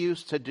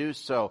excuse to do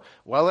so.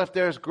 Well, if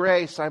there's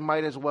grace, I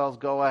might as well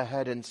go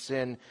ahead and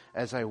sin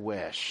as I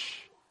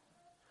wish.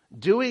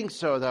 Doing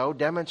so, though,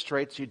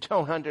 demonstrates you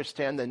don't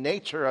understand the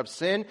nature of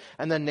sin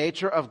and the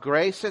nature of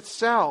grace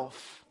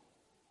itself.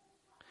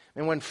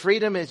 And when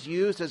freedom is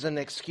used as an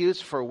excuse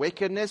for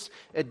wickedness,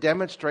 it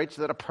demonstrates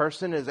that a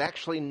person is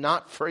actually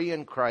not free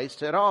in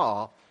Christ at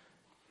all.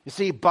 You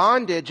see,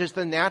 bondage is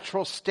the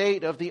natural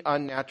state of the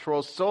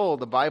unnatural soul.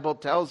 The Bible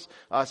tells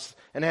us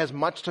and has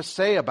much to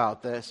say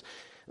about this.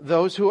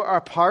 Those who are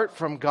apart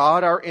from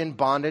God are in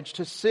bondage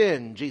to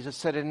sin. Jesus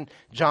said in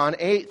John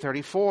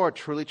 8:34,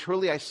 truly,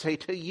 truly, I say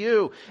to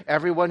you,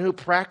 everyone who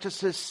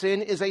practices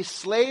sin is a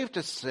slave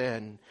to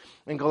sin.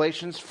 In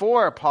Galatians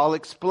 4, Paul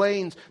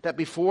explains that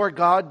before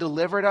God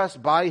delivered us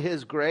by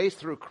His grace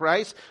through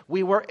Christ,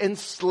 we were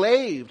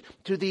enslaved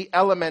to the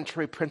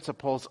elementary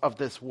principles of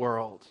this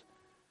world.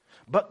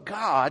 But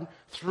God,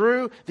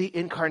 through the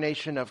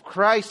incarnation of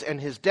Christ and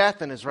His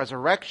death and His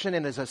resurrection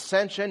and His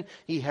ascension,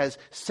 He has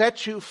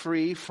set you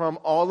free from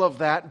all of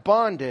that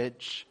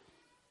bondage.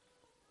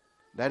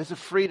 That is a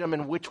freedom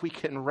in which we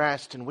can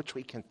rest, in which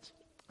we can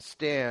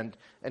stand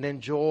and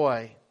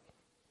enjoy.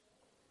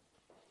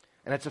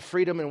 And it's a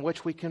freedom in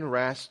which we can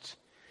rest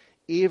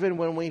even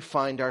when we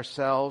find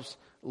ourselves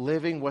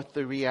living with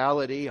the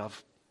reality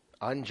of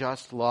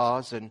unjust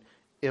laws and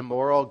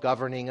immoral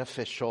governing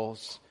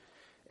officials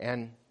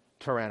and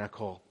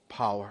tyrannical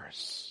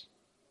powers.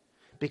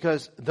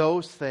 Because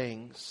those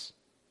things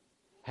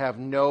have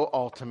no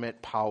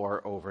ultimate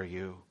power over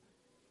you.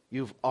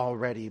 You've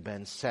already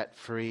been set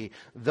free.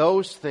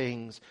 Those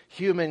things,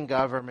 human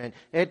government,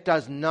 it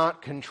does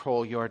not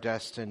control your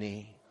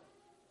destiny.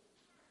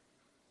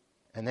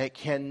 And they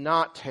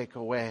cannot take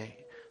away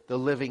the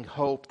living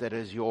hope that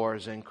is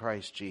yours in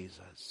Christ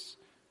Jesus.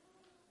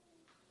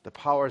 The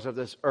powers of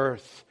this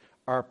earth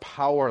are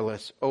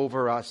powerless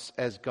over us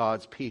as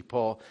God's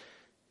people,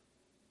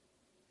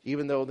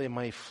 even though they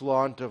may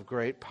flaunt of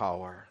great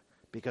power,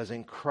 because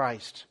in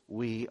Christ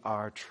we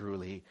are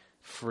truly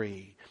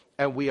free.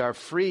 And we are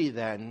free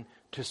then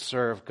to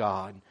serve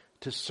God,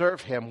 to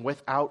serve Him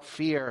without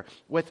fear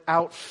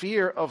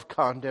of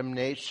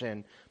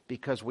condemnation,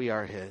 because we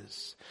are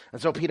his.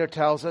 And so Peter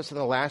tells us in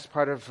the last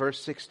part of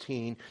verse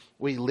 16,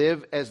 we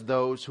live as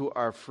those who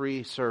are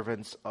free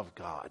servants of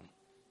God.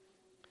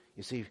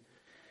 You see,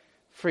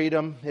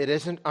 freedom, it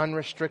isn't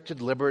unrestricted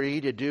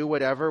liberty to do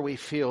whatever we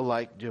feel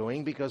like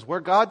doing, because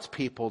we're God's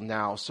people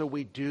now. So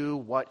we do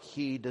what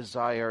he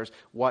desires,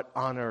 what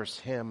honors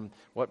him,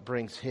 what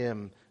brings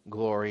him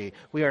glory.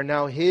 We are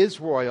now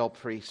his royal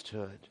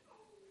priesthood.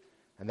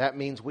 And that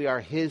means we are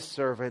his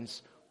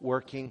servants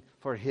working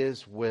for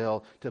his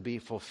will to be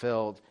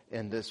fulfilled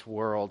in this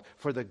world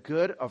for the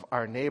good of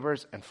our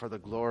neighbors and for the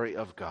glory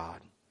of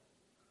God.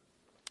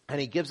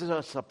 And he gives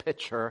us a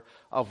picture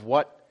of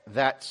what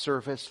that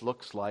service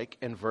looks like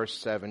in verse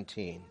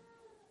 17.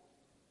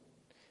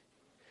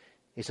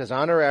 He says,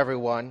 honor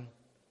everyone,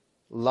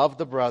 love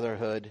the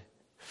brotherhood,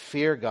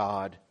 fear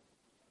God,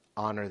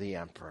 honor the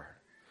emperor.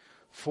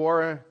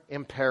 4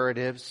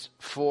 imperatives,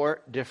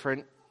 4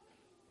 different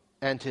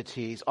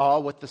entities,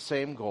 all with the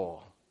same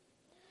goal.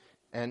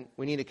 And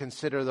we need to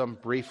consider them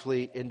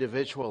briefly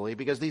individually,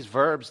 because these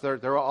verbs,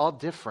 they're all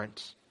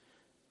different.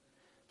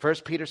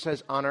 First, Peter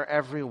says, honor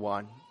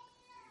everyone.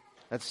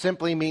 That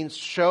simply means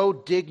show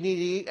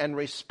dignity and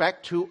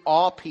respect to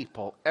all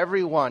people,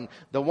 everyone,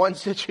 the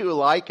ones that you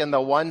like and the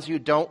ones you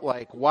don't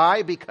like.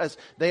 Why? Because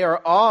they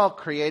are all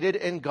created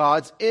in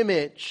God's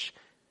image.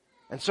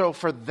 And so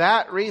for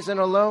that reason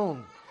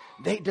alone,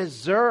 they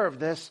deserve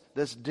this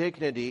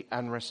dignity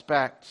and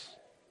respect.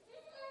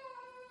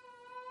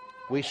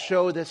 We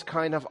show this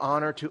kind of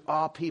honor to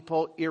all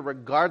people,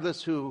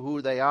 irregardless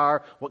who they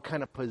are, what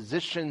kind of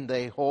position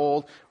they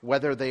hold,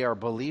 whether they are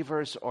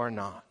believers or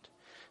not.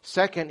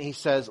 Second, he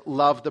says,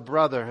 love the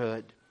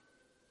brotherhood.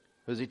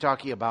 Who's he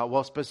talking about?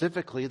 Well,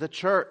 specifically the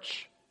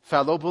church,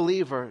 fellow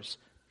believers,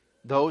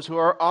 those who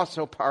are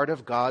also part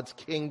of God's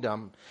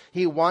kingdom.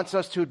 He wants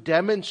us to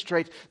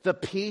demonstrate the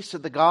peace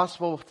of the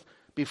gospel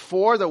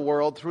before the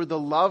world through the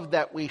love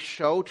that we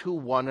show to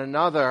one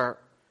another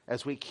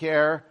as we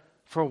care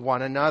for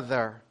one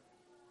another.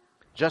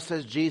 Just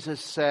as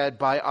Jesus said,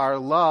 by our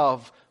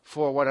love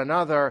for one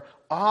another,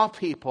 all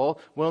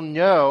people will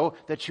know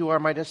that you are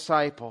my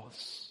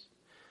disciples.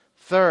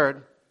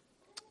 Third,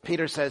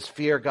 Peter says,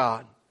 fear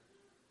God.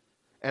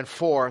 And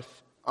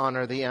fourth,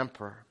 honor the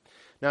emperor.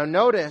 Now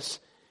notice,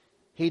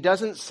 he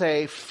doesn't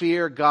say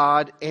fear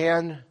God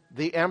and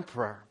the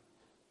emperor.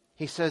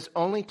 He says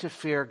only to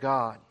fear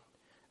God.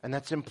 And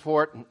that's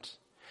important,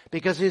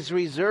 because he's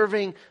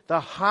reserving the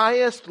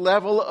highest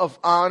level of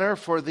honor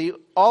for the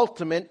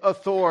ultimate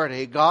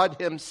authority,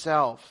 God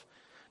himself.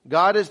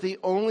 God is the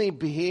only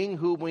being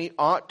whom we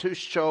ought to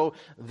show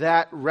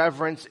that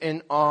reverence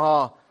and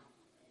awe,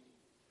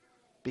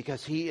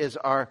 because he is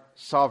our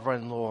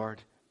sovereign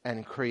Lord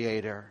and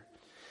Creator.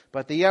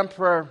 But the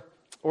emperor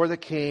or the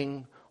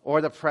king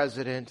or the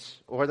president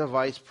or the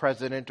vice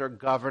president or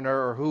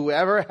governor or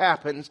whoever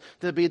happens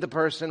to be the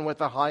person with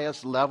the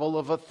highest level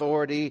of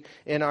authority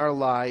in our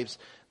lives,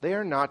 they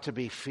are not to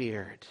be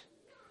feared.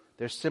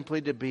 They're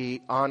simply to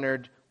be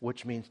honored,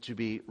 which means to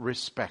be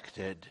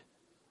respected,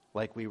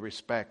 like we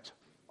respect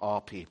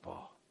all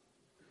people.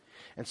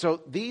 And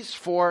so these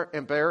 4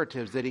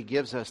 imperatives that he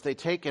gives us, they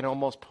take an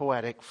almost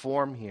poetic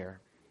form here.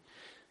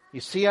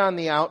 You see on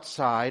the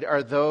outside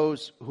are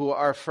those who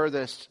are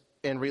furthest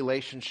in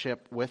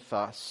relationship with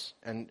us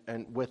and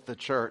with the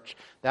church,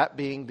 that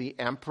being the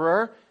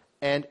emperor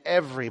and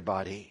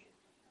everybody.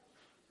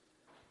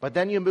 But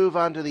then you move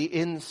on to the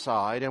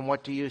inside, and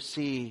what do you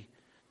see?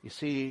 You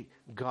see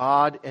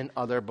God and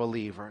other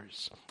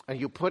believers. And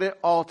you put it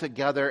all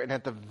together, and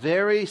at the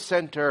very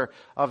center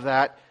of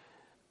that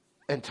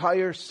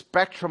entire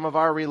spectrum of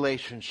our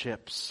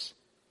relationships,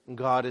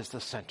 God is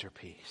the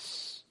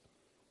centerpiece.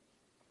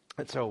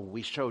 And so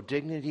we show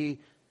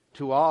dignity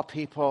to all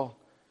people.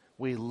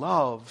 We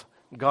love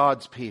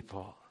God's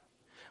people.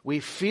 We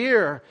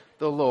fear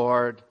the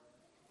Lord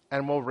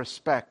and will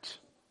respect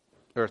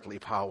earthly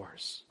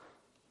powers.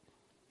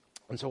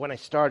 And so when I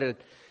started,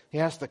 he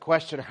asked the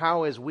question,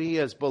 how is we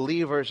as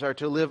believers are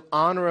to live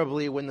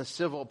honorably when the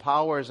civil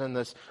powers in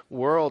this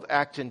world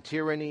act in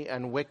tyranny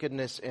and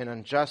wickedness and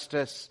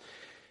injustice?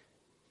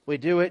 We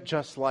do it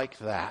just like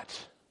that,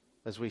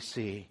 as we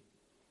see.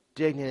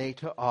 Dignity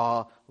to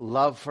all,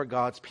 love for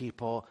God's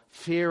people,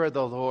 fear of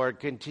the Lord,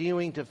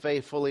 continuing to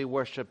faithfully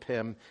worship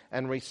him,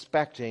 and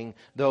respecting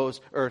those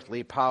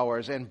earthly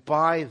powers. And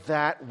by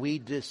that we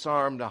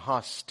disarm the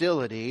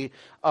hostility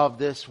of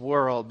this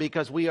world,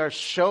 because we are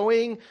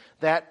showing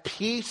that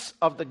peace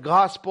of the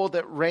gospel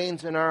that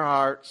reigns in our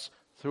hearts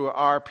through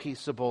our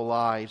peaceable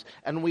lives.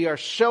 And we are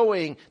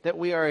showing that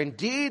we are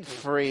indeed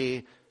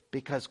free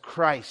because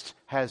Christ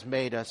has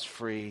made us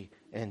free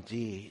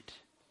indeed.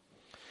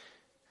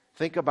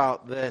 Think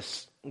about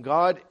this.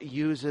 God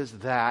uses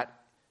that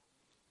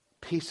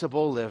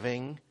peaceable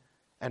living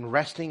and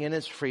resting in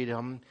his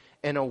freedom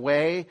in a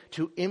way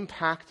to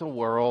impact the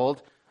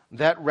world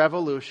that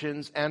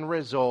revolutions and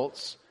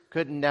results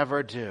could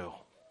never do.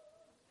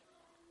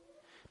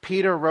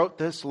 Peter wrote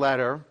this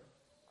letter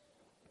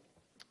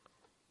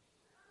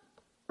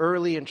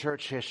early in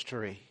church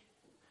history,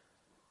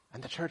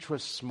 and the church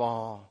was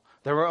small.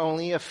 There were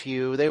only a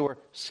few. They were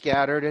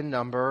scattered in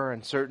number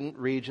in certain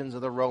regions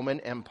of the Roman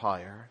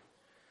Empire.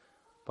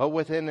 But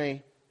within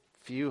a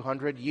few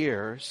hundred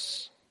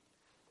years,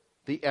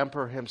 the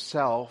emperor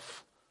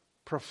himself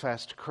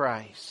professed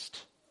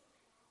Christ.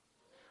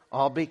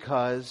 All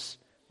because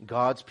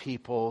God's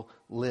people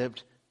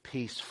lived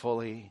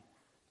peacefully,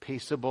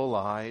 peaceable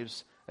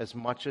lives as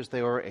much as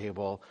they were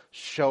able,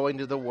 showing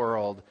to the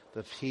world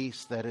the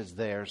peace that is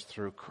theirs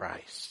through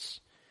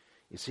Christ.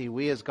 You see,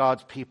 we as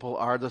God's people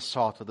are the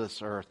salt of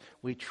this earth.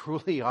 We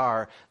truly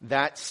are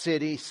that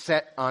city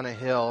set on a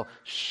hill,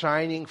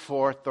 shining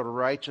forth the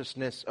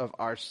righteousness of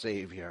our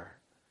Savior.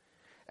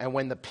 And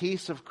when the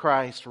peace of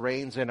Christ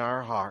reigns in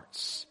our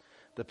hearts,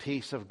 the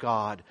peace of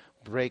God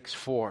breaks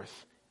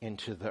forth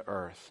into the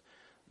earth.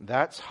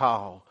 That's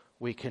how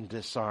we can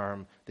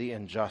disarm the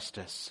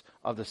injustice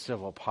of the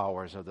civil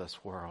powers of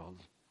this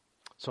world.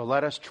 So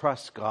let us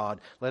trust God.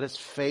 Let us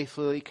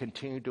faithfully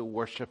continue to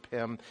worship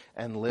Him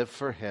and live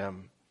for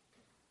Him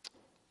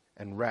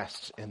and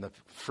rest in the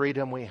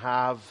freedom we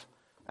have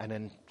and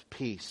in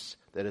peace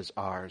that is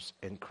ours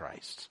in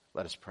Christ.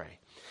 Let us pray.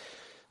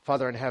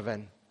 Father in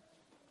heaven,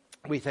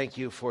 we thank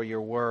you for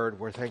your word.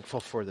 We're thankful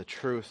for the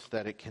truth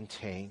that it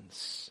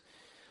contains.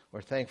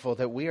 We're thankful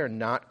that we are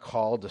not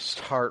called to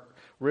start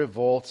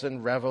revolts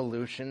and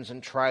revolutions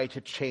and try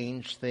to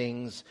change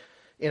things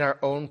in our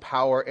own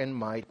power and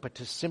might, but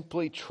to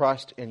simply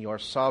trust in your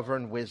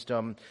sovereign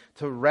wisdom,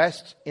 to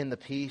rest in the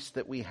peace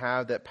that we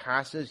have that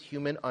passes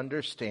human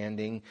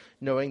understanding,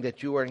 knowing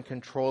that you are in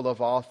control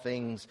of all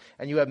things,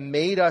 and you have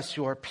made us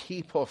your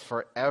people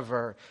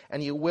forever,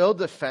 and you will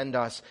defend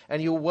us,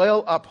 and you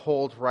will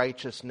uphold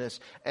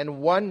righteousness,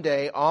 and one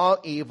day all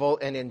evil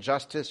and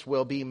injustice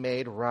will be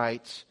made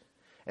right,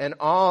 and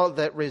all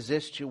that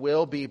resist you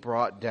will be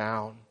brought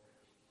down.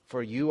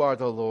 For you are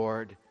the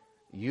Lord,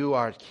 you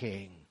are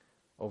King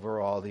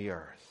over all the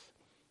earth.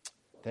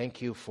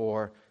 Thank you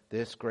for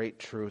this great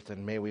truth,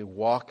 and may we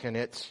walk in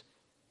it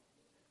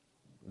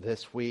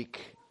this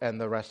week and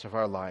the rest of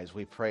our lives.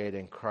 We pray it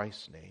in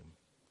Christ's name.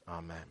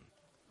 Amen.